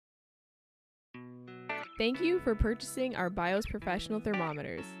Thank you for purchasing our BIOS Professional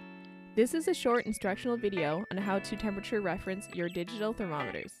thermometers. This is a short instructional video on how to temperature reference your digital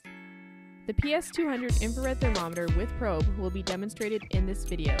thermometers. The PS200 infrared thermometer with probe will be demonstrated in this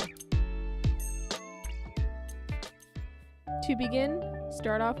video. To begin,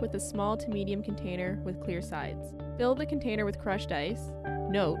 start off with a small to medium container with clear sides. Fill the container with crushed ice.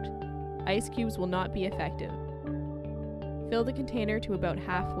 Note, ice cubes will not be effective. Fill the container to about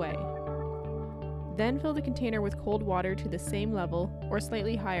halfway. Then fill the container with cold water to the same level or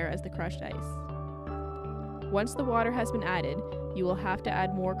slightly higher as the crushed ice. Once the water has been added, you will have to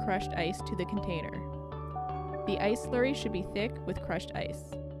add more crushed ice to the container. The ice slurry should be thick with crushed ice.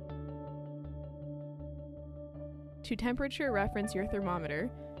 To temperature reference your thermometer,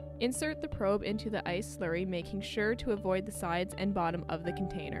 insert the probe into the ice slurry, making sure to avoid the sides and bottom of the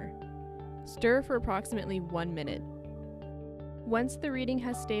container. Stir for approximately 1 minute. Once the reading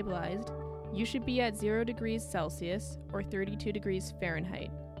has stabilized, you should be at 0 degrees Celsius or 32 degrees Fahrenheit.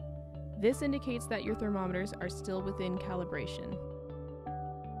 This indicates that your thermometers are still within calibration.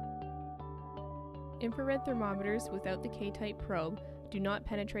 Infrared thermometers without the K-type probe do not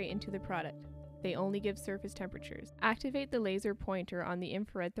penetrate into the product. They only give surface temperatures. Activate the laser pointer on the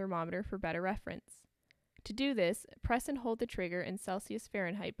infrared thermometer for better reference. To do this, press and hold the trigger and Celsius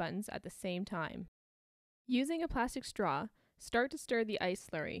Fahrenheit buttons at the same time. Using a plastic straw, start to stir the ice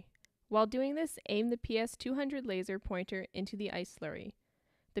slurry. While doing this, aim the PS200 laser pointer into the ice slurry.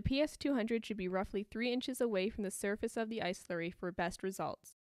 The PS200 should be roughly 3 inches away from the surface of the ice slurry for best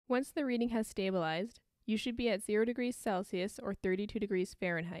results. Once the reading has stabilized, you should be at 0 degrees Celsius or 32 degrees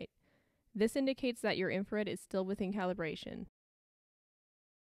Fahrenheit. This indicates that your infrared is still within calibration.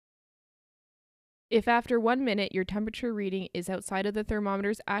 If after 1 minute your temperature reading is outside of the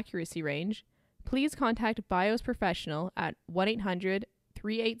thermometer's accuracy range, please contact BIOS Professional at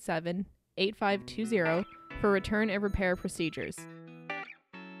 1-800-387-8520 for return and repair procedures.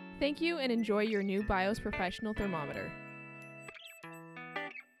 Thank you and enjoy your new BIOS Professional thermometer.